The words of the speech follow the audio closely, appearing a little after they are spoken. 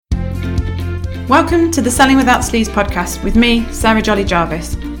Welcome to the Selling Without Sleaze podcast with me, Sarah Jolly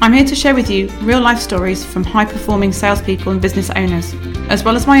Jarvis. I'm here to share with you real life stories from high-performing salespeople and business owners, as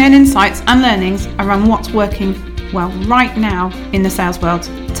well as my own insights and learnings around what's working well right now in the sales world,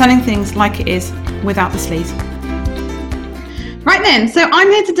 telling things like it is without the sleaze. Right then, so I'm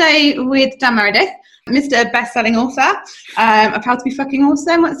here today with Dan Meredith, Mr. Best-selling author of How to Be Fucking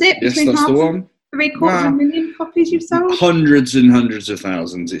Awesome. What's it? Yes, that's the one. 750,000 copies you've sold? Hundreds and hundreds of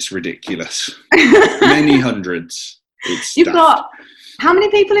thousands. It's ridiculous. Many hundreds. You've got how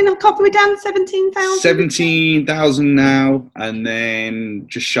many people in a copy with Dan? 17,000? 17,000 now, and then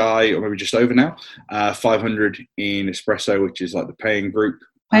just shy, or maybe just over now, 500 in Espresso, which is like the paying group.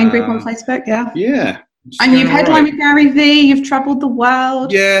 Paying group on Facebook, yeah. Yeah. And you've headlined with Gary V, you've travelled the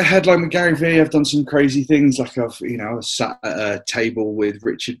world. Yeah, headline with Gary V. I've done some crazy things, like I was sat at a table with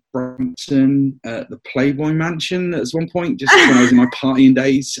Richard Branson at the Playboy Mansion at one point, just when I was in my partying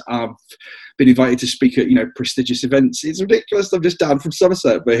days. I've been invited to speak at, prestigious events. It's ridiculous. I'm just down from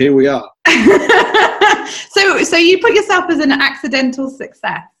Somerset, but here we are. So you put yourself as an accidental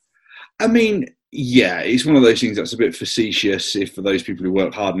success. I mean, yeah, it's one of those things that's a bit facetious for those people who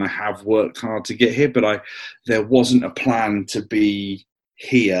work hard, and I have worked hard to get here, but there wasn't a plan to be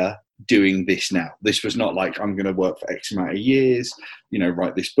here doing this now. This was not like I'm going to work for X amount of years,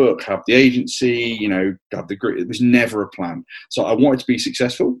 write this book, have the agency, have the group. It was never a plan. So I wanted to be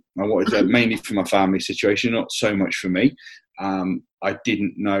successful. I wanted to, mainly for my family situation, not so much for me. I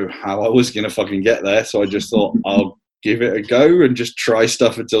didn't know how I was going to fucking get there, so I just thought I'll give it a go and just try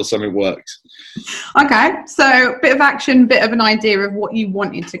stuff until something works. Okay, so bit of action, bit of an idea of what you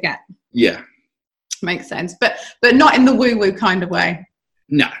wanted to get. Yeah. Makes sense, but not in the woo-woo kind of way.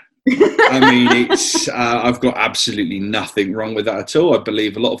 No. I mean, it's I've got absolutely nothing wrong with that at all. I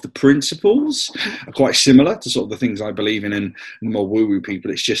believe a lot of the principles are quite similar to sort of the things I believe in and more woo-woo people.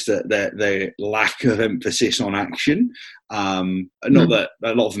 It's just that their lack of emphasis on action. Not that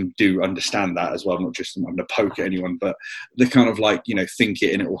a lot of them do understand that as well. Not just I'm going to poke at anyone, but they're kind of like, think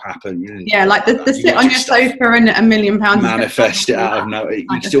it and it will happen. Yeah, like the sit on your sofa and £1 million manifest it out of nowhere.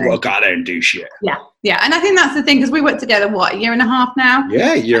 You still got to go there and do shit. Yeah, and I think that's the thing, because we worked together, a year and a half now?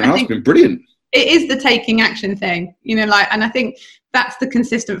 Yeah, a year and a half, it's been brilliant. It is the taking action thing, and I think that's the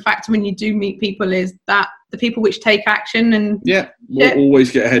consistent factor when you do meet people, is that the people which take action and we'll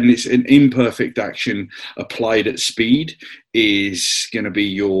always get ahead, and it's an imperfect action applied at speed is going to be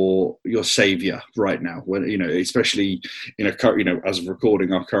your savior right now. When especially as of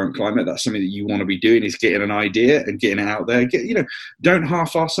recording our current climate, that's something that you want to be doing, is getting an idea and getting it out there. Don't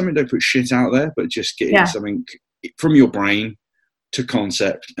half-ass something, don't put shit out there, but just getting something from your brain to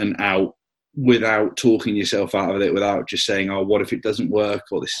concept and out, without talking yourself out of it, without just saying, oh, what if it doesn't work,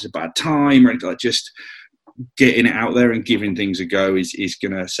 or this is a bad time, or anything like that. Just getting it out there and giving things a go is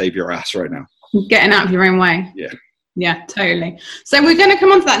going to save your ass right now. Getting out of your own way. Yeah, totally. So we're going to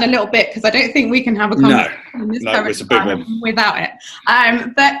come on to that in a little bit, because I don't think we can have a conversation it's a big one without it.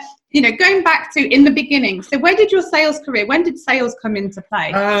 But going back to in the beginning, so where did your sales career, when did sales come into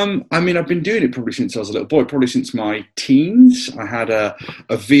play? I've been doing it probably since I was a little boy, probably since my teens. I had a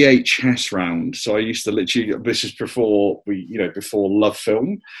VHS round. So I used to literally, this is before before Love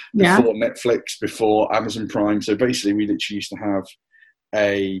Film, before Netflix, before Amazon Prime. So basically we literally used to have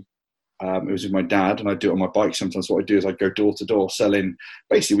it was with my dad, and I'd do it on my bike sometimes. What I'd do is I'd go door to door selling.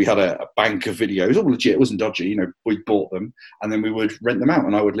 Basically, we had a bank of videos, all legit. It wasn't dodgy. We bought them, and then we would rent them out,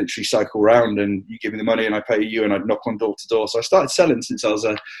 and I would literally cycle around, and you give me the money, and I pay you, and I'd knock on door to door. So I started selling since I was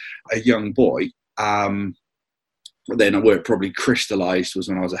a young boy. Then where it probably crystallized was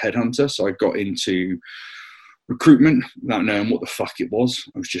when I was a headhunter. So I got into recruitment without knowing what the fuck it was.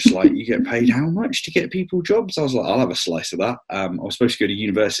 I was just like, you get paid how much to get people jobs? I was like, I'll have a slice of that. I was supposed to go to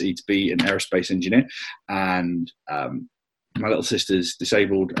university to be an aerospace engineer, and my little sister's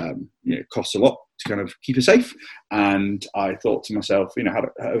disabled. It costs a lot to kind of keep her safe. And I thought to myself,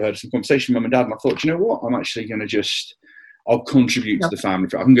 I had some conversation with mum and dad, and I thought, you know what? I'm actually going to I'll contribute to the family.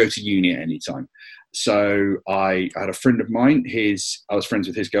 I can go to uni at any time. So I had a friend of mine, I was friends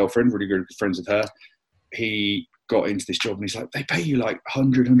with his girlfriend, really good friends with her. He got into this job, and he's like, they pay you like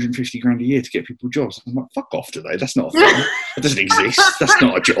 100, 150 grand a year to get people jobs. I'm like, fuck off today. That's not a thing. That doesn't exist. That's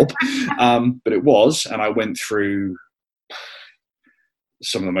not a job. But it was. And I went through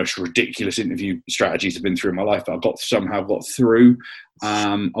some of the most ridiculous interview strategies I've been through in my life, but I somehow got through.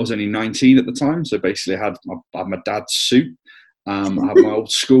 I was only 19 at the time. So basically I had my dad's suit. I had my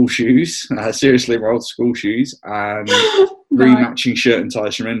old school shoes, seriously, my old school shoes, and matching shirt and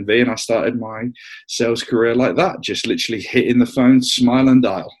ties from NV, and I started my sales career like that, just literally hitting the phone, smile and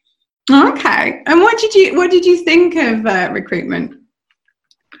dial. Okay. And what did you think of recruitment?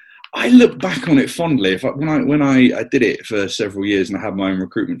 I look back on it fondly. When I did it for several years, and I had my own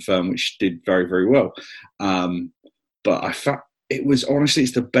recruitment firm, which did very, very well. But I felt it was, honestly,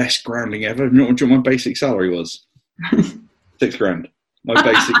 it's the best grounding ever. You know what my basic salary was? $6,000. My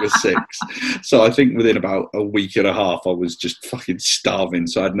basic was 6. So I think within about a week and a half, I was just fucking starving.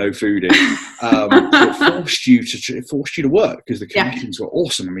 So I had no food in. So it forced you to work, because the commissions were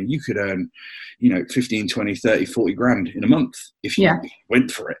awesome. I mean, you could earn, 15, 20, 30, 40 grand in a month if you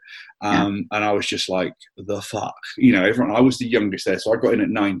went for it. And I was just like, the fuck, everyone. I was the youngest there, so I got in at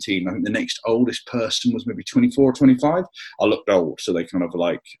 19. I think the next oldest person was maybe 24 or 25. I looked old, so they kind of were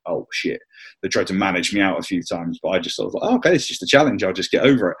like, oh shit. They tried to manage me out a few times, but I just thought, oh, okay, it's just a challenge. I'll just get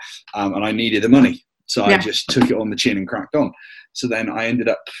over it. And I needed the money, so I just took it on the chin and cracked on. So then I ended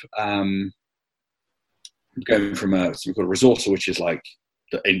up going from something called a resourcer, which is like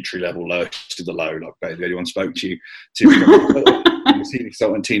the entry level, lowest to the low, like basically anyone spoke to you, to senior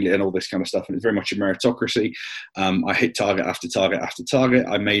consultant, team leader, and all this kind of stuff. And it's very much a meritocracy. I hit target after target after target.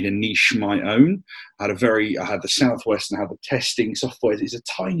 I made a niche my own. I had the Southwest, and I had the testing software. It's a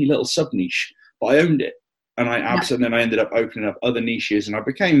tiny little sub niche, but I owned it. And and then I ended up opening up other niches, and I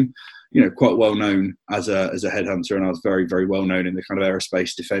became, quite well known as a headhunter. And I was very, very well known in the kind of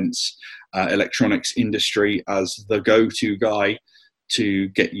aerospace, defense, electronics industry as the go-to guy to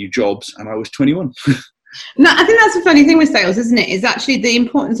get you jobs. And I was 21. No, I think that's a funny thing with sales, isn't it? Is actually the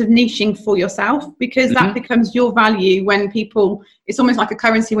importance of niching for yourself, because that becomes your value when people, it's almost like a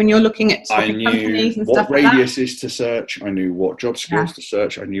currency when you're looking at companies and stuff like that. I knew what radius is to search. I knew what job skills to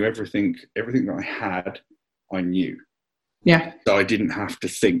search. I knew everything that I had, I knew. Yeah. So I didn't have to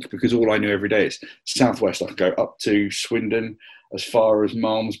think, because all I knew every day is Southwest. I could go up to Swindon, as far as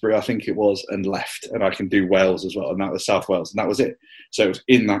Malmesbury, I think it was, and left. And I can do Wales as well, and that was South Wales, and that was it. So it was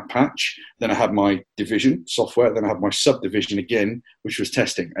in that patch. Then I had my division, software. Then I had my subdivision again, which was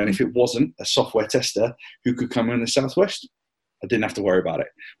testing. And if it wasn't a software tester who could come in the Southwest, I didn't have to worry about it,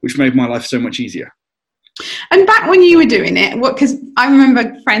 which made my life so much easier. And back when you were doing it, because I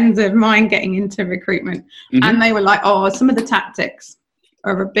remember friends of mine getting into recruitment, and they were like, oh, some of the tactics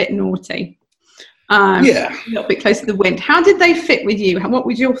are a bit naughty. A little bit close to the wind. How did they fit with you? What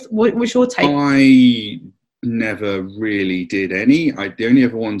was your take? I never really did any. The only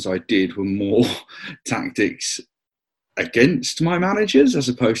other ones I did were more tactics against my managers as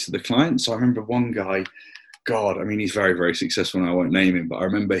opposed to the clients. So I remember one guy, he's very, very successful, and I won't name him, but I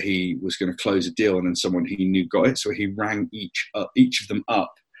remember he was going to close a deal, and then someone he knew got it. So he rang each of them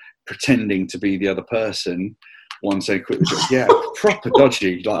up, pretending to be the other person. One saying, "Quit the job." Proper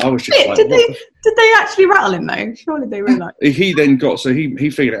dodgy. Like I was just like, did they actually rattle him though? Surely they were like. He then got, so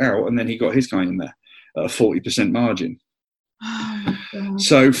he figured it out, and then he got his guy in there at a 40% margin. Oh my God.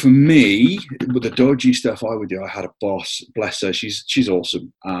 So for me, with the dodgy stuff I would do, I had a boss, bless her, she's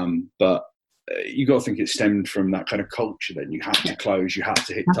awesome, but you got to think it stemmed from that kind of culture. Then you had to close, you had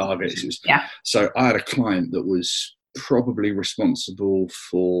to hit targets. So I had a client that was probably responsible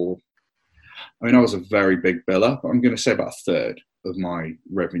for, I was a very big biller, but I'm going to say about a third of my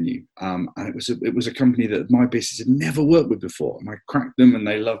revenue. And it was a company that my business had never worked with before. And I cracked them, and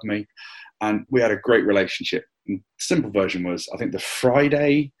they loved me, and we had a great relationship. And the simple version was, I think the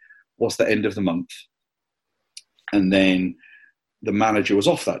Friday was the end of the month, and then the manager was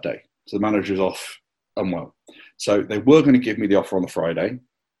off that day. So the manager was off unwell. So they were going to give me the offer on the Friday.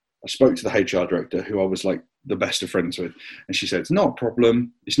 I spoke to the HR director, who I was like the best of friends with, and she said, it's not a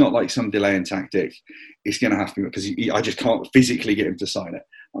problem. It's not like some delaying tactic. It's going to have to be, because I just can't physically get him to sign it.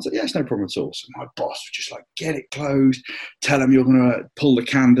 I was like, yeah, it's no problem at all. So my boss was just like, get it closed. Tell him you're going to pull the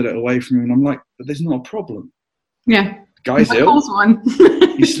candidate away from him. And I'm like, but there's not a problem. Yeah. Guy's ill.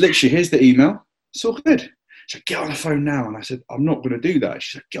 He's literally, here's the email. It's all good. She said, get on the phone now. And I said, I'm not going to do that.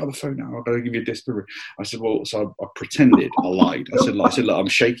 She said, get on the phone now. I'm going to give you a disciplinary. I said, well, so I pretended, I lied. I said, look, I'm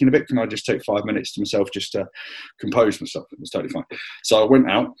shaking a bit. Can I just take 5 minutes to myself just to compose myself? It was totally fine. So I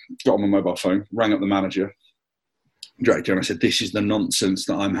went out, got on my mobile phone, rang up the manager, director, and I said, this is the nonsense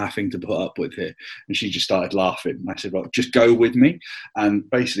that I'm having to put up with here. And she just started laughing. And I said, well, just go with me. And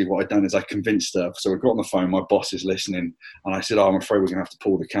basically what I'd done is I convinced her. So I got on the phone, my boss is listening, and I said, I'm afraid we're going to have to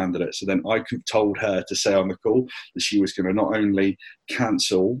pull the candidate. So then I told her to say on the call that she was going to not only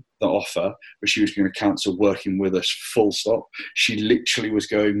cancel the offer, but she was going to cancel working with us, full stop. She literally was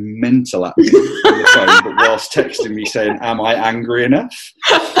going mental at me on the phone, but whilst texting me saying, am I angry enough?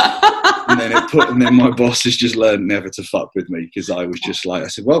 And then my boss has just learned never to fuck with me, because I was just like, I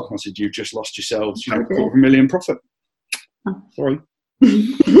said, you've just lost yourselves, $250,000 profit. Sorry.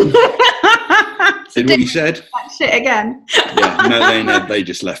 Did what you said. That shit again. Yeah, no, they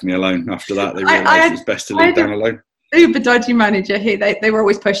just left me alone after that. They realised it's best to leave Dan alone. uber dodgy manager who they were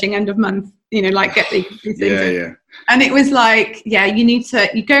always pushing end of month, like get these things in. And it was like,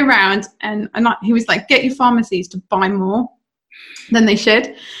 you go around and he was like, get your pharmacies to buy more than they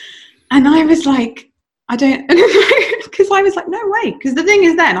should. And I was like, I don't, because I was like, no way. Because the thing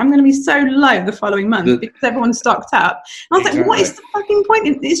is then I'm going to be so low the following month because everyone's stocked up. And I was like, what is the fucking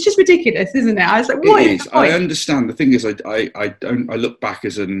point? It's just ridiculous, isn't it? I was like, what is the point? I understand. The thing is, I look back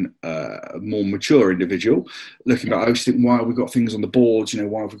as a more mature individual. Looking back, I always think, why have we got things on the boards?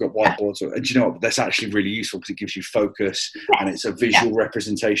 Why have we got whiteboards? And you know what? That's actually really useful because it gives you focus and it's a visual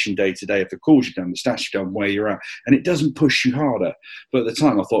representation day to day of the calls you've done, the stats you've done, where you're at. And it doesn't push you harder. But at the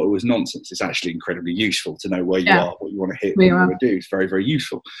time, I thought it was nonsense. It's actually incredibly useful to know where you are, what you want to hit, what you want to do. It's very, very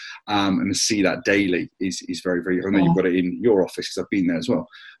useful. And to see that daily is very, very, I know you've got it in your office because I've been there as well.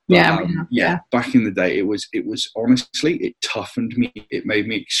 But, back in the day, it was honestly, it toughened me. It made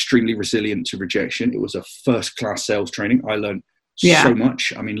me extremely resilient to rejection. It was a first-class sales training. I learned so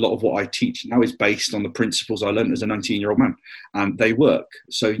much. I mean, a lot of what I teach now is based on the principles I learned as a 19-year-old man, and they work.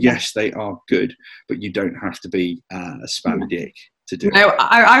 So yes, they are good, but you don't have to be a spam dick to do it. No,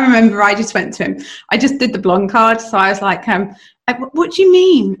 I remember I just went to him. I just did the blonde card, so I was like, what do you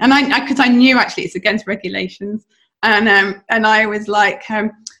mean? And because I knew actually it's against regulations, and I was like,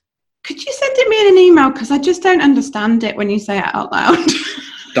 could you send it me in an email because I just don't understand it when you say it out loud.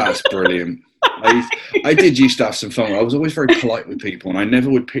 That's brilliant. I did used to have some fun. I was always very polite with people, and I never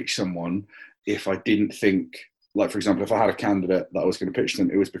would pitch someone if I didn't think, like, for example, if I had a candidate that I was going to pitch them,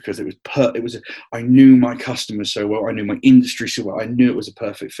 it was because I knew my customers so well, I knew my industry so well, I knew it was a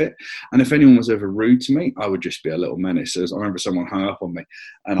perfect fit. And if anyone was ever rude to me, I would just be a little menace. I remember someone hung up on me,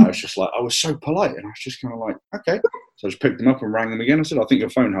 and I was just like, I was so polite, and I was just kind of like, okay. So I just picked them up and rang them again. I said, I think your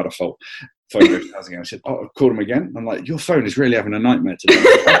phone had a fault. Phone goes again. I said, I called them again. I'm like, your phone is really having a nightmare today.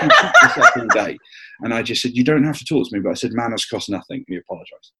 I can keep this up all day. And I just said, you don't have to talk to me, but I said, manners cost nothing. And he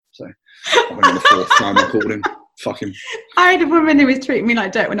apologised. So I think on the fourth time I called him. Fuck him. I had a woman who was treating me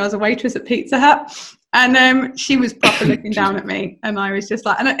like dirt when I was a waitress at Pizza Hut, and she was proper looking down at me, and I was just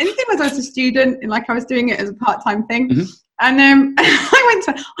like, and the thing was, I was a student, and like I was doing it as a part-time thing, and I went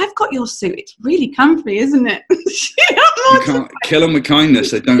to her, I've got your suit, it's really comfy, isn't it? You can't kill them with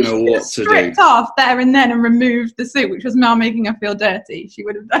kindness. They don't know what to do. Stripped off there and then and removed the suit, which was now making her feel dirty. She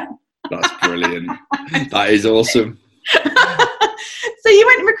would have done. That's brilliant. That is awesome. So you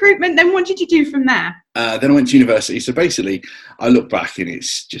went to recruitment, then what did you do from there? Then I went to university. So basically, I look back and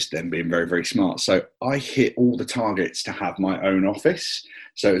it's just them being very, very smart. So I hit all the targets to have my own office.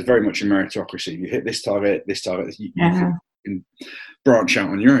 So it was very much a meritocracy. You hit this target, you can branch out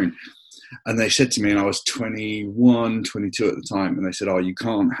on your own. And they said to me, and I was 21, 22 at the time, and they said, you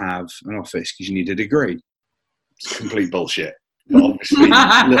can't have an office because you need a degree. It's complete bullshit. But obviously,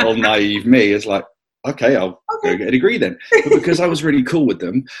 little naive me is like, okay, I'll go get a degree then. But because I was really cool with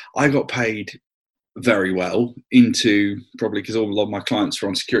them, I got paid very well probably because all of my clients were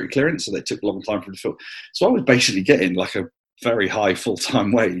on security clearance, so they took a long time for them to fill. So I was basically getting like a very high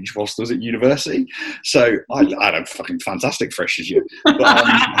full-time wage whilst I was at university. So I had a fucking fantastic freshers year.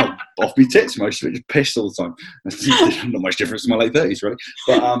 But off me tits, most of it, just pissed all the time. Not much difference to my late 30s, really.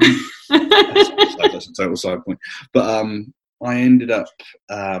 But that's a total side point. But I ended up...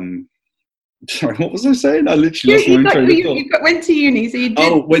 sorry, what was I saying? I literally lost my train of thought. You went to uni, so you did.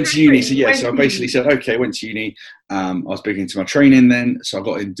 Oh, went to uni. So yeah, so I basically said, okay, went to uni. I was big into my training then, so I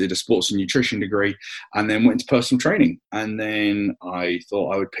got into did a sports and nutrition degree, and then went into personal training. And then I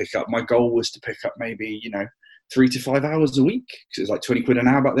thought I would pick up. My goal was to pick up maybe 3 to 5 hours a week because it was like 20 quid an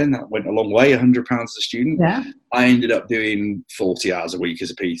hour back then. That went a long way. £100 as a student. Yeah. I ended up doing 40 hours a week as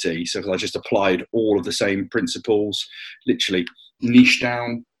a PT. So I just applied all of the same principles, literally niche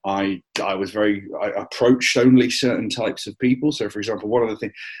down. I approached only certain types of people. So, for example, one of the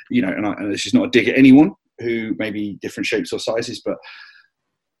things, and this is not a dig at anyone who may be different shapes or sizes, but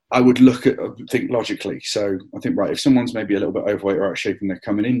I would think logically. So I think, right, if someone's maybe a little bit overweight or out of shape and they're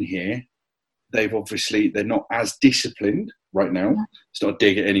coming in here, they're not as disciplined right now. It's not a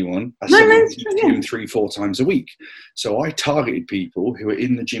dig at anyone. As someone who's in the gym 3-4 times a week. So I targeted people who are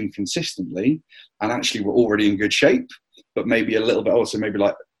in the gym consistently and actually were already in good shape, but maybe a little bit also maybe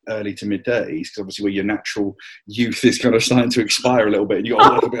like early to mid 30s, because obviously where your natural youth is kind of starting to expire a little bit, and you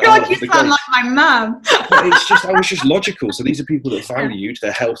got a little bit. God, you sound like my mum. I was just logical. So these are people that valued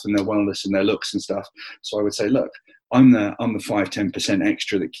their health and their wellness and their looks and stuff. So I would say, look, I'm the 5-10%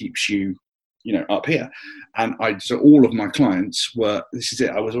 extra that keeps you, up here. And so all of my clients this is it.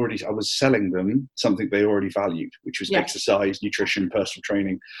 I was selling them something they already valued, which was exercise, nutrition, personal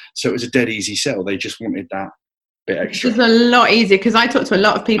training. So it was a dead easy sell. They just wanted that bit extra. It's a lot easier, because I talk to a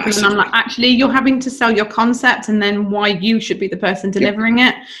lot of people and I'm like, actually, you're having to sell your concept and then why you should be the person delivering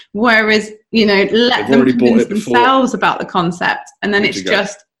it. Whereas, let them convince themselves about the concept, and then it's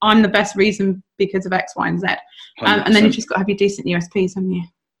just, I'm the best reason because of X, Y, and Z. And then you've just got to have your decent USPs, haven't you?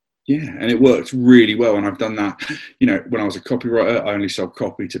 Yeah, and it worked really well. And I've done that, when I was a copywriter, I only sold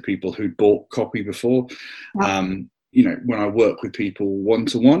copy to people who'd bought copy before. Yeah. When I work with people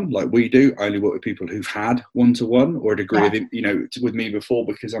one-to-one, like we do, I only work with people who've had one-to-one or a degree of, with me before,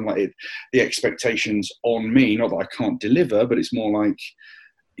 because I'm like, the expectations on me, not that I can't deliver, but it's more like,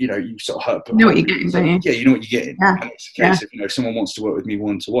 you sort of know what you're getting, don't you? Yeah, you know what you're getting. Yeah. And it's the case of, if someone wants to work with me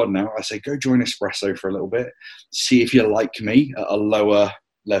one-to-one now, I say, go join Espresso for a little bit, see if you like me at a lower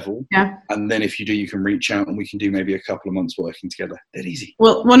level. Yeah. And then if you do, you can reach out and we can do maybe a couple of months working together. Dead easy.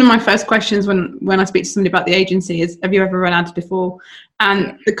 Well, one of my first questions when I speak to somebody about the agency is, have you ever run ads before?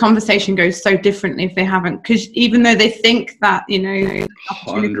 And the conversation goes so differently if they haven't, because even though they think that, 100%.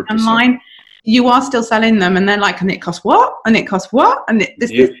 Online, you are still selling them, and they're like, and it costs what? And it costs what? And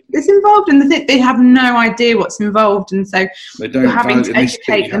this involved, and they have no idea what's involved, and so you're having to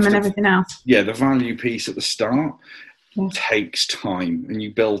educate them and everything else. Yeah, the value piece at the start takes time, and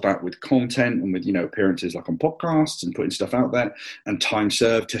you build that with content and with appearances like on podcasts and putting stuff out there, and time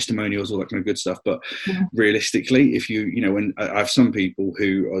served, testimonials, all that kind of good stuff. But realistically, if you and I have some people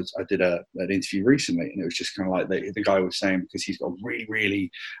who I did an interview recently, and it was just kind of like the guy was saying, because he's got a really,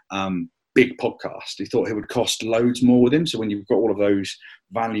 really big podcast, he thought it would cost loads more with him. So when you've got all of those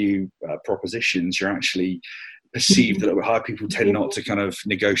value propositions, you're actually perceived a little bit higher. People tend not to kind of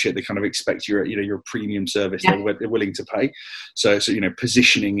negotiate. They kind of expect you're a premium service. They're willing to pay. So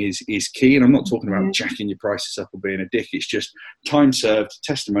positioning is key. And I'm not talking about jacking your prices up or being a dick. It's just time served,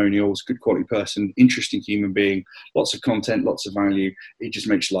 testimonials, good quality person, interesting human being, lots of content, lots of value. It just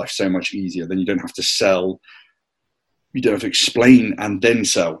makes life so much easier. Then you don't have to sell. You don't have to explain and then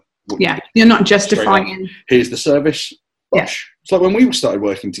sell. You're not justifying. Here's the service. Gosh. It's like when we started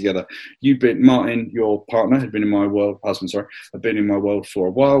working together. Martin, your partner, had been in my world, had been in my world for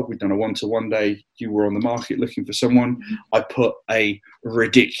a while. We'd done a one-to-one day. You were on the market looking for someone. I put a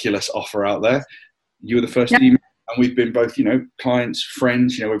ridiculous offer out there. You were the first email, and we've been both, clients,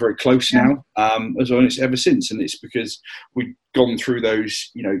 friends. We're very close now, as well. And it's ever since, and it's because we've gone through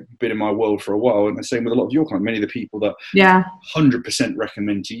those. Been in my world for a while, and the same with a lot of your clients. Many of the people that 100%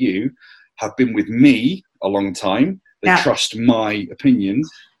 recommend to you have been with me a long time. They trust my opinion,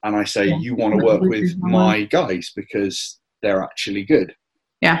 and I say, you want to work with my guys because they're actually good.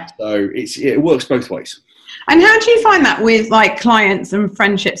 Yeah. So it works both ways. And how do you find that with like clients and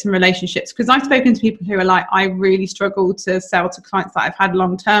friendships and relationships? Because I've spoken to people who are like, I really struggle to sell to clients that I've had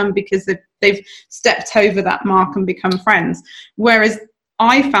long term because they've stepped over that mark and become friends. Whereas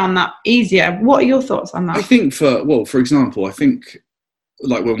I found that easier. What are your thoughts on that? I think for example, I think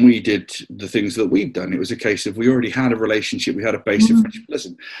like when we did the things that we've done, it was a case of we already had a relationship, we had a base of friendship.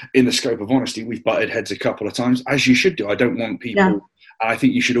 Listen, in the scope of honesty, we've butted heads a couple of times, as you should do. I don't want people, and I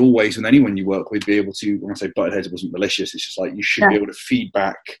think you should always, with anyone you work with, be able to, when I say butted heads, it wasn't malicious, it's just like you should be able to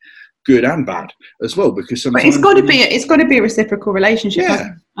feedback good and bad as well, because sometimes it's got to be a reciprocal relationship.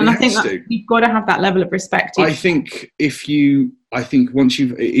 And I think that you've got to have that level of respect. I think once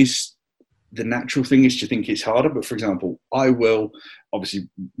it is, the natural thing is to think it's harder. But for example, I will, obviously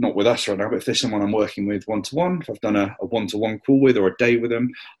not with us right now, but if there's someone I'm working with one-to-one, if I've done a one-to-one call with or a day with them,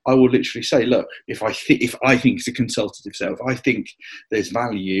 I will literally say, look, if I think it's a consultative sale, if I think there's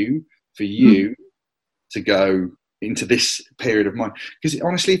value for you to go into this period of mine, because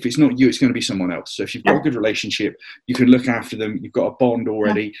honestly, if it's not you, it's going to be someone else. So if you've got a good relationship, you can look after them, you've got a bond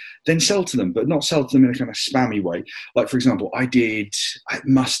already, then sell to them, but not sell to them in a kind of spammy way. Like for example,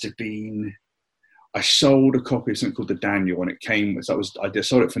 I sold a copy of something called the Daniel, and I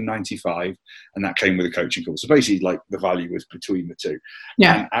sold it for 95, and that came with a coaching call. So basically, like the value was between the two.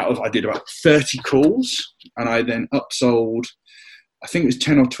 Yeah. And I did about 30 calls, and I then upsold, I think it was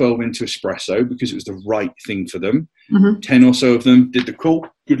 10 or 12 into Espresso because it was the right thing for them. 10 or so of them did the call.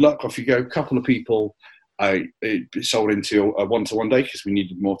 Good luck, off you go. A couple of people I sold into a one-to-one day because we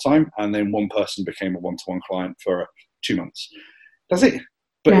needed more time, and then one person became a one-to-one client for 2 months. That's it.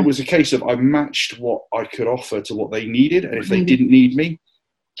 But it was a case of I matched what I could offer to what they needed. And if they didn't need me,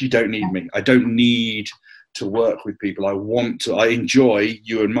 you don't need me. I don't need to work with people. I enjoy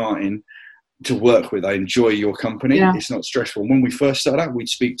you and Martin to work with. I enjoy your company. It's not stressful. When we first started out, we'd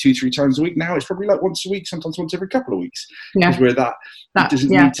speak 2-3 times a week. Now it's probably like once a week, sometimes once every couple of weeks. Because we're it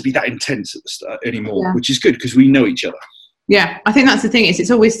doesn't need to be that intense at the start anymore, which is good because we know each other. Yeah, I think that's the thing. It's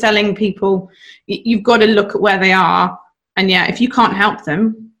always selling people. You've got to look at where they are. And if you can't help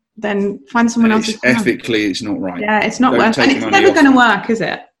them, then find someone else. Ethically, it's not right. Yeah, it's not worth, and it's never going to work, is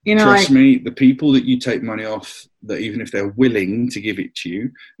it? You know, trust me, the people that you take money off, that even if they're willing to give it to you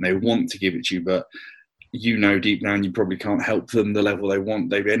and they want to give it to you, but you know deep down you probably can't help them the level they want,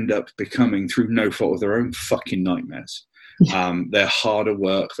 they end up becoming, through no fault of their own, fucking nightmares. They're harder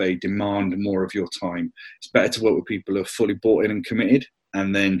work, they demand more of your time. It's better to work with people who are fully bought in and committed,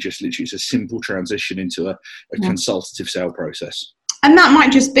 and then just literally it's a simple transition into a consultative sale process. And that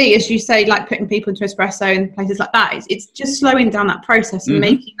might just be, as you say, like putting people into espresso and places like that. It's just slowing down that process and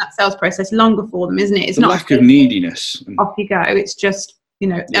making that sales process longer for them, isn't it? It's the not lack of neediness. Off you go. It's just, you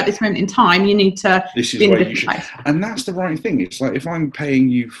know, at this moment in time, you need to. This is where you should. And that's the right thing. It's like, if I'm paying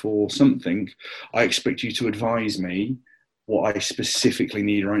you for something, I expect you to advise me what I specifically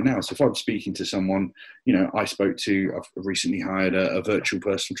need right now. So if I'm speaking to someone, you know, I've recently hired a virtual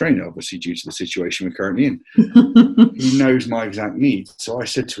personal trainer, obviously due to the situation we're currently in. He knows my exact needs. So I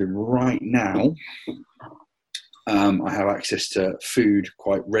said to him, right now, I have access to food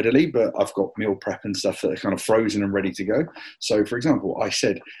quite readily, but I've got meal prep and stuff that are kind of frozen and ready to go. So for example, I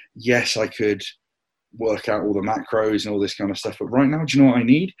said, yes, I could work out all the macros and all this kind of stuff, but right now, do you know what I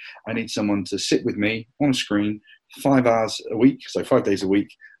need? I need someone to sit with me on a screen 5 hours a week, so 5 days a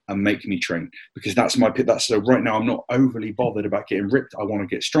week, and make me train, because that's my pit. So right now I'm not overly bothered about getting ripped. I want to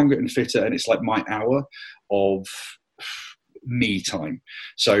get stronger and fitter, and it's like my hour of me time.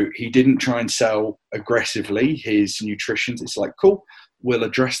 So he didn't try and sell aggressively his nutrition. It's like, cool, we'll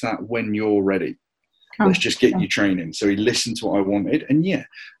address that when you're ready. Let's just get you training. So he listened to what I wanted, and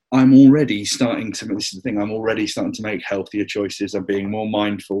I'm already starting to, this is the thing, I'm already starting to make healthier choices. I'm being more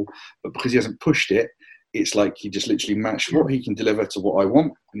mindful, but because he hasn't pushed it, it's like he just literally matched what he can deliver to what I want.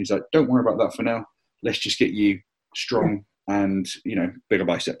 And he's like, don't worry about that for now. Let's just get you strong and, you know, bigger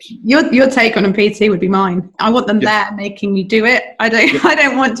biceps. Your take on a PT would be mine. I want them there making me do it. I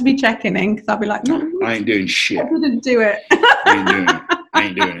don't want to be checking in, because I'll be like, no, I ain't doing shit. I didn't do it. I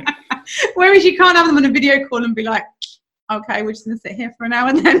ain't doing it. Whereas you can't have them on a video call and be like, okay, we're just going to sit here for an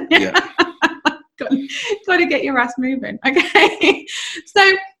hour then. Got to get your ass moving. Okay.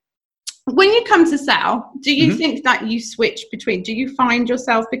 So when you come to sell, do you think that you switch between, do you find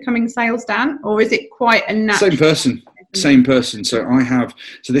yourself becoming sales Dan, or is it quite a natural? Same person. So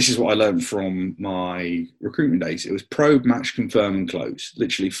this is what I learned from my recruitment days. It was probe, match, confirm, and close.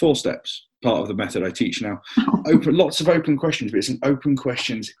 Literally 4 steps. Part of the method I teach now. Lots of open questions, but it's an open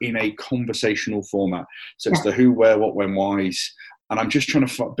questions in a conversational format. So it's the who, where, what, when, whys. And I'm just trying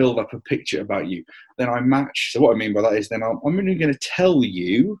to build up a picture about you. Then I match. So what I mean by that is then I'm only going to tell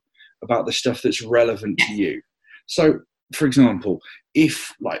you about the stuff that's relevant to you. So, for example,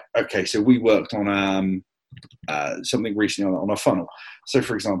 so we worked on something recently on a funnel. So,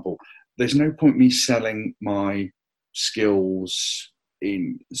 for example, there's no point me selling my skills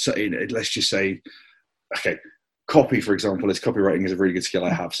in let's just say, copy, for example, copywriting is a really good skill I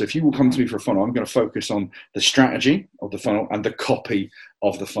have. So if you will come to me for a funnel, I'm going to focus on the strategy of the funnel and the copy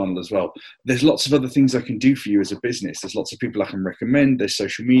of the funnel as well. There's lots of other things I can do for you as a business. There's lots of people I can recommend. There's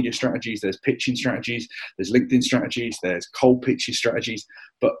social media strategies. There's pitching strategies. There's LinkedIn strategies. There's cold pitching strategies.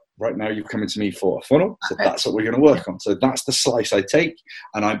 But right now you're coming to me for a funnel. So that's what we're going to work on. So that's the slice I take.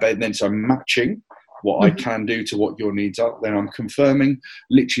 And I'm matching what I can do to what your needs are. Then I'm confirming.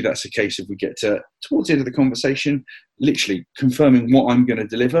 Literally, that's a case if we get towards the end of the conversation, literally confirming what I'm going to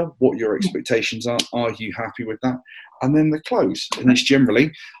deliver, what your expectations are. Are you happy with that? And then the close. And it's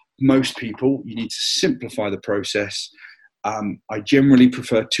generally, most people, you need to simplify the process. I generally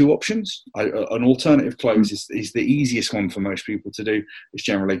prefer 2 options. An alternative close is the easiest one for most people to do. It's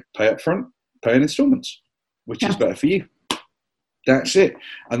generally pay up front, pay in installments, which is better for you. That's it.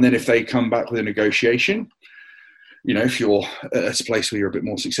 And then if they come back with a negotiation, you know, if you're at a place where you're a bit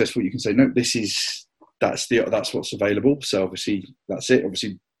more successful, you can say, no, that's what's available. So obviously that's it.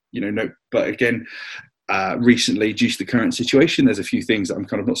 Obviously, you know, no, but again, recently, due to the current situation, there's a few things that I'm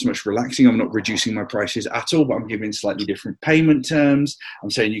kind of not so much relaxing. I'm not reducing my prices at all, but I'm giving slightly different payment terms.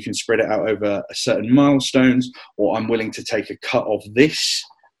 I'm saying you can spread it out over certain milestones, or I'm willing to take a cut of this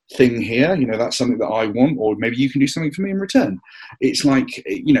thing here, you know, that's something that I want, or maybe you can do something for me in return. It's like,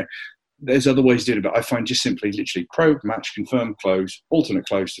 you know, there's other ways to do it, but I find just simply literally probe, match, confirm, close, alternate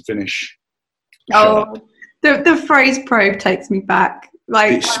close to finish. The phrase probe takes me back.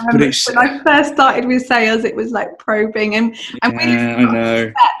 Like when I first started with sales, it was like probing, and I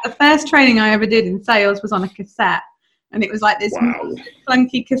know. The first training I ever did in sales was on a cassette. And it was like this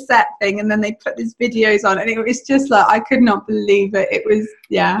clunky cassette thing, and then they put these videos on, and it was just like, I could not believe it. It was,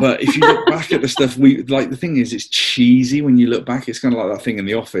 But if you look back at the stuff, the thing is, it's cheesy when you look back. It's kind of like that thing in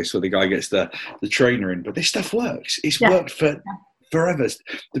The Office where the guy gets the trainer in, but this stuff works. It's worked for forever.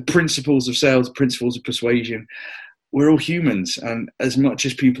 The principles of sales, principles of persuasion. We're all humans, and as much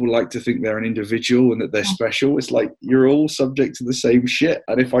as people like to think they're an individual and that they're special, it's like you're all subject to the same shit.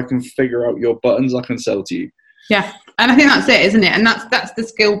 And if I can figure out your buttons, I can sell to you. Yeah, and I think that's it, isn't it? And that's the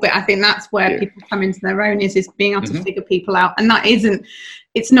skill bit. I think that's where people come into their own is being able to figure people out. And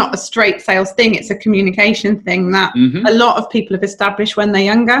it's not a straight sales thing. It's a communication thing that a lot of people have established when they're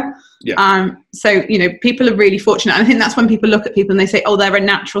younger. Yeah. So, people are really fortunate. And I think that's when people look at people and they say, oh, they're a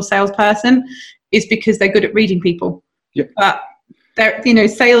natural salesperson, is because they're good at reading people. Yeah. But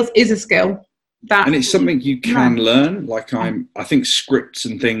sales is a skill. And it's something you can learn. Like I think scripts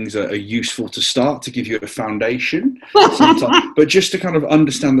and things are useful to start to give you a foundation sometimes, but just to kind of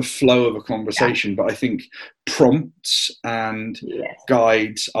understand the flow of a conversation. But I think prompts and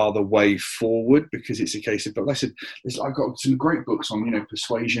guides are the way forward, because it's a case of, but like I said, I've got some great books on,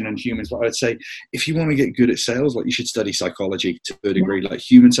 persuasion and humans. But I'd say if you want to get good at sales, like you should study psychology to a degree, like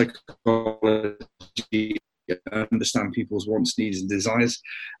human psychology, understand people's wants, needs and desires,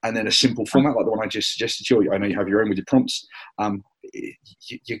 and then a simple format like the one I just suggested to you. I know you have your own with your prompts.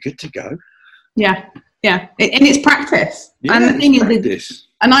 You're good to go. And it's practice. And the thing is,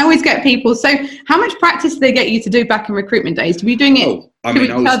 and I always get people, so how much practice do they get you to do back in recruitment days? Were you doing it to each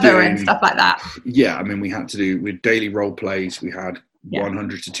other and stuff like that? We had to do with daily role plays. We had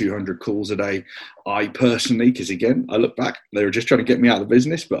 100 to 200 calls a day. I personally, because again, I look back, they were just trying to get me out of the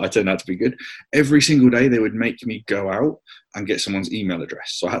business, but I turned out to be good. Every single day they would make me go out and get someone's email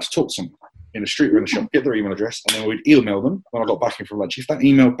address. So I had to talk to someone in the street or in the shop, get their email address, and then we'd email them when I got back in from lunch. If that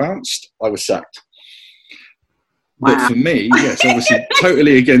email bounced, I was sacked. Wow. But for me, yes, obviously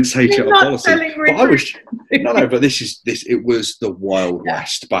totally against HR policy. But I was but it was the Wild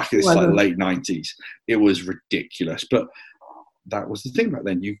West back in this late 90s. It was ridiculous. But that was the thing back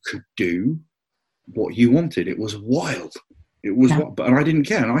then. You could do what you wanted. It was wild. It was and I didn't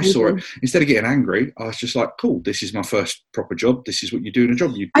care. And I saw it. Instead of getting angry, I was just like, cool, this is my first proper job. This is what you do in a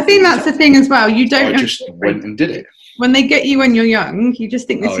job. I think that's the thing as well. You don't. I just went and did it. When they get you when you're young, you just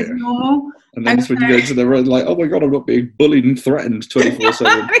think this is normal. And then when you go to the road, like, oh my God, I'm not being bullied and threatened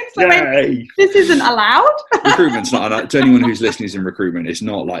 24/7. Yay! This isn't allowed. Recruitment's not allowed. To anyone who's listening is in recruitment, it's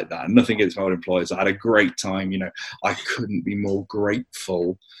not like that. Nothing against my old employers. I had a great time. I couldn't be more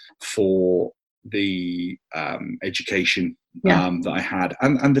grateful for the education that I had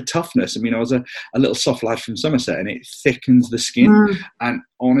and the toughness. I mean, I was a little soft lad from Somerset, and it thickens the skin. And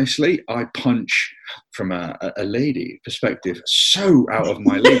honestly, I punch from a lady perspective so out of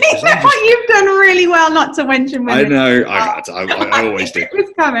my league. You've done really well not to mention women. I know. I always do. It was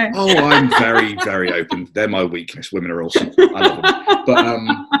coming. Oh, I'm very, very open. They're my weakness. Women are awesome. I love them. But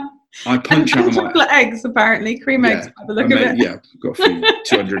I punch out of my chocolate eggs, apparently cream eggs. By the look of it. Yeah, got a few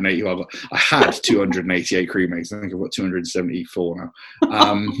 280. I had 288 cream eggs. I think I've got 274 now.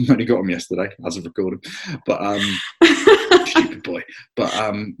 Only got them yesterday, as of recording. But stupid boy. But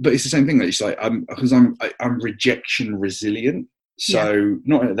it's the same thing. That it's like because I'm rejection resilient. So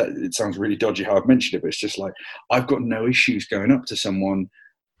not that it sounds really dodgy how I've mentioned it, but it's just like I've got no issues going up to someone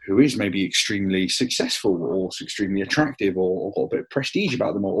who is maybe extremely successful or extremely attractive or got a bit of prestige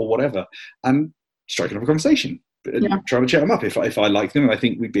about them or whatever, and striking up a conversation, trying to chat them up if I like them and I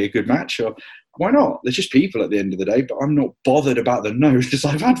think we'd be a good match, or why not? They're just people at the end of the day, but I'm not bothered about the no's because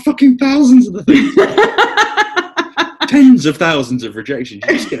I've had fucking thousands of the things. Tens of thousands of rejections.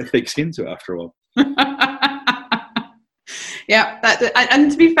 You just get a thick skin to it after a while. Yeah, and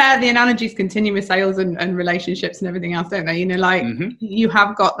to be fair, the analogies continue with sales and relationships and everything else, don't they? You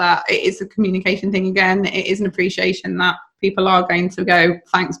have got that. It is a communication thing again. It is an appreciation that people are going to go,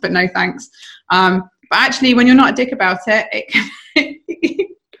 thanks, but no thanks. But actually, when you're not a dick about it,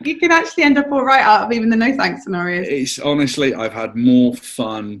 you can actually end up all right out of even the no thanks scenarios. It's honestly, I've had more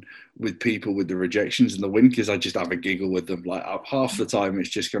fun with people with the rejections and the win because I just have a giggle with them. Like half the time, it's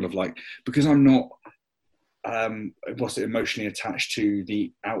just kind of like, because I'm not emotionally attached to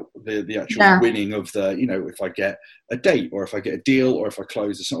the actual winning of the, if I get a date or if I get a deal or if I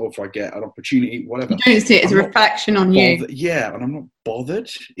close or if I get an opportunity, whatever. You don't see it as a reflection on you. Yeah, and I'm not bothered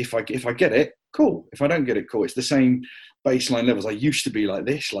if I get it, cool. If I don't get it, cool. It's the same baseline levels. I used to be like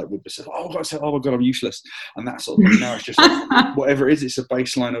this, like with the oh my God, I'm useless, and that sort of thing. Now it's just like, whatever it is, it's a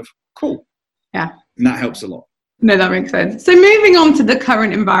baseline of cool. Yeah, and that helps a lot. No, that makes sense. So moving on to the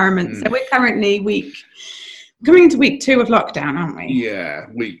current environment. So we're currently coming into week 2 of lockdown, aren't we? Yeah,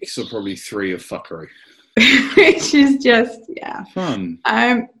 weeks or probably 3 of fuckery. Which is just, fun.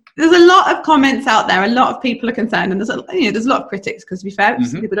 There's a lot of comments out there. A lot of people are concerned, and there's a lot of critics because, to be fair,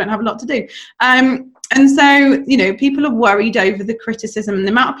 people don't have a lot to do. And so, people are worried over the criticism, and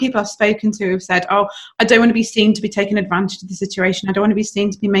the amount of people I've spoken to have said, oh, I don't want to be seen to be taking advantage of the situation. I don't want to be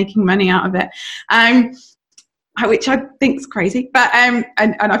seen to be making money out of it. Which I think is crazy, but and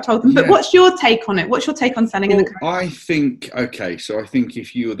I've told them. But what's your take on it? What's your take on selling in the current? I think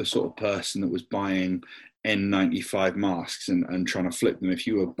if you were the sort of person that was buying N95 masks and trying to flip them, if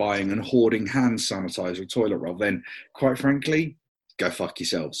you were buying and hoarding hand sanitizer or toilet roll, then quite frankly, go fuck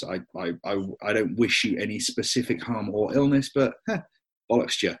yourselves. I don't wish you any specific harm or illness, but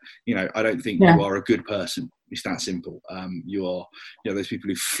bollocks to you. I don't think you are a good person. It's that simple. You are, those people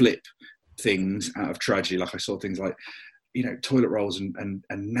who flip things out of tragedy. Like I saw things like, toilet rolls and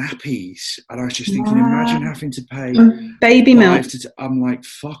nappies, and I was just thinking, imagine having to pay baby milk. I'm like,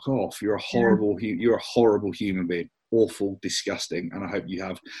 fuck off. You're a horrible human being. Awful, disgusting. And I hope you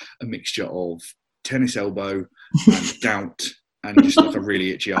have a mixture of tennis elbow and gout and just like a really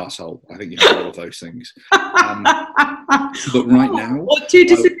itchy arsehole. I think you have all of those things. But right now, or two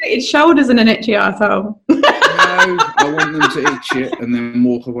dislocated shoulders and an itchy arsehole. No, I want them to itch it and then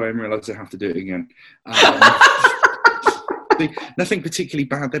walk away and realise they have to do it again. Nothing particularly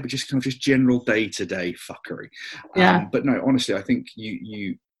bad there, but just kind of just general day-to-day fuckery. But no, honestly, I think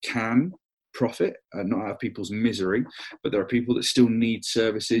you can profit and not out of people's misery, but there are people that still need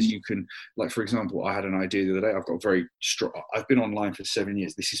services. You can, like, for example, I had an idea the other day. I've got very strong. I've been online for 7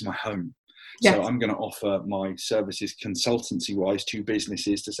 years. This is my home. Yes. So I'm going to offer my services consultancy-wise to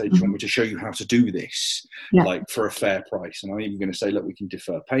businesses to say, do you want me to show you how to do this, like for a fair price? And I'm even going to say, look, we can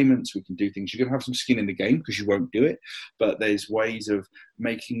defer payments, we can do things. You're going to have some skin in the game because you won't do it, but there's ways of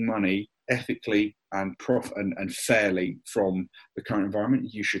making money ethically and fairly from the current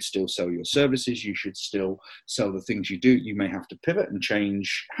environment. You should still sell your services. You should still sell the things you do. You may have to pivot and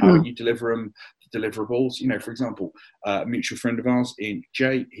change how you deliver them. Deliverables, for example, a mutual friend of ours,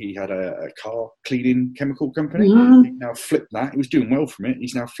 Jay, he had a car cleaning chemical company. He now flipped that. He was doing well from it.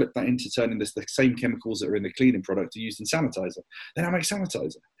 He's now flipped that into turning the same chemicals that are in the cleaning product are used in sanitizer. They now make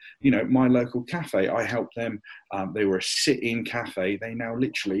sanitizer. My local cafe, I helped them. They were a sit-in cafe. They now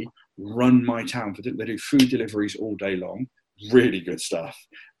literally run my town. They do food deliveries all day long. Really good stuff.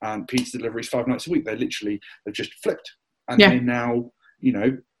 And pizza deliveries 5 nights a week. They've just flipped. And they now,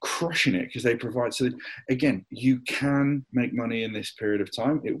 crushing it because they provide. So again, you can make money in this period of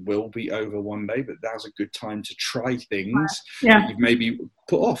time. It will be over one day, but that's a good time to try things that you've maybe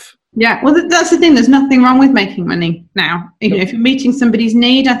put off. Well, that's the thing. There's nothing wrong with making money now. If you're meeting somebody's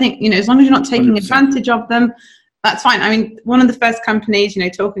need, I think, as long as you're not taking 100%. Advantage of them, that's fine. I mean, one of the first companies,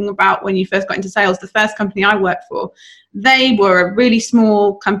 talking about when you first got into sales, the first company I worked for, they were a really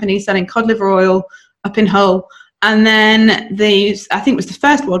small company selling cod liver oil up in Hull. And then I think it was the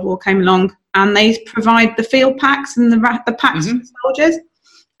First World War came along, and they provide the field packs and the packs for the soldiers.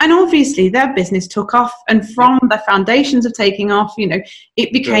 And obviously their business took off. And from the foundations of taking off,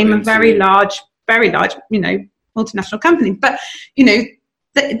 it became a very large, multinational company. But,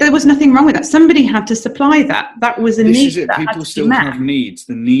 there was nothing wrong with that. Somebody had to supply that. That was a need. This is it. People still have needs.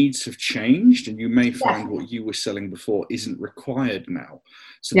 The needs have changed, and you may find what you were selling before isn't required now.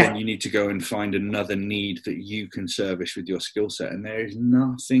 So then you need to go and find another need that you can service with your skill set. And there is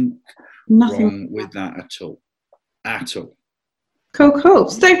nothing wrong with that at all. At all. Cool.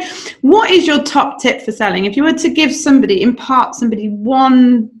 So what is your top tip for selling? If you were to impart somebody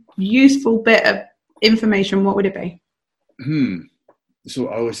one useful bit of information, what would it be?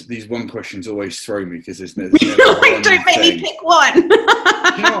 So these one questions always throw me because there's never one don't make me pick one. You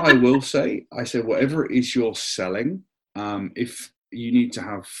know what I will say? I say whatever it is you're selling, if you need to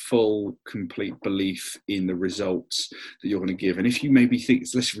have full, complete belief in the results that you're going to give. And if you maybe think,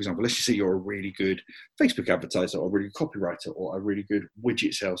 for example, let's just say you're a really good Facebook advertiser or a really good copywriter or a really good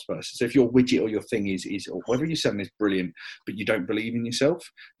widget salesperson. So if your widget or your thing is or whatever you're selling is brilliant, but you don't believe in yourself,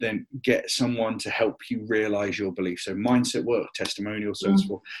 then get someone to help you realize your belief. So mindset work, testimonial, so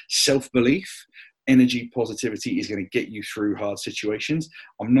for self-belief. Energy, positivity is going to get you through hard situations.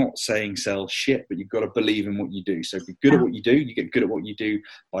 I'm not saying sell shit, but you've got to believe in what you do. So be good at what you do. You get good at what you do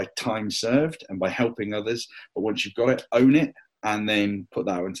by time served and by helping others. But once you've got it, own it and then put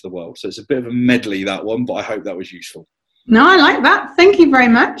that out into the world. So it's a bit of a medley, that one, but I hope that was useful. No, I like that. Thank you very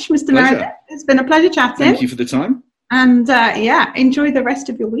much, Mr. Meredith. It's been a pleasure chatting. Thank you for the time. And enjoy the rest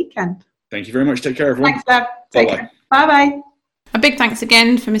of your weekend. Thank you very much. Take care, everyone. Thanks, Deb. Take care. Bye-bye. A big thanks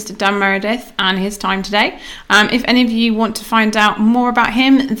again for Mr. Dan Meredith and his time today. If any of you want to find out more about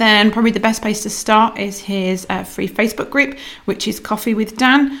him, then probably the best place to start is his free Facebook group, which is Coffee with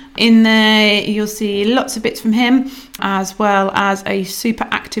Dan. In there, you'll see lots of bits from him, as well as a super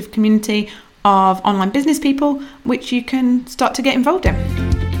active community of online business people, which you can start to get involved in.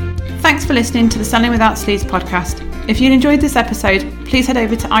 Thanks for listening to the Selling Without Sleaze podcast. If you enjoyed this episode, please head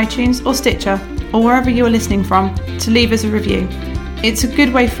over to iTunes or Stitcher or wherever you are listening from to leave us a review. It's a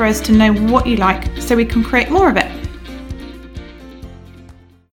good way for us to know what you like so we can create more of it.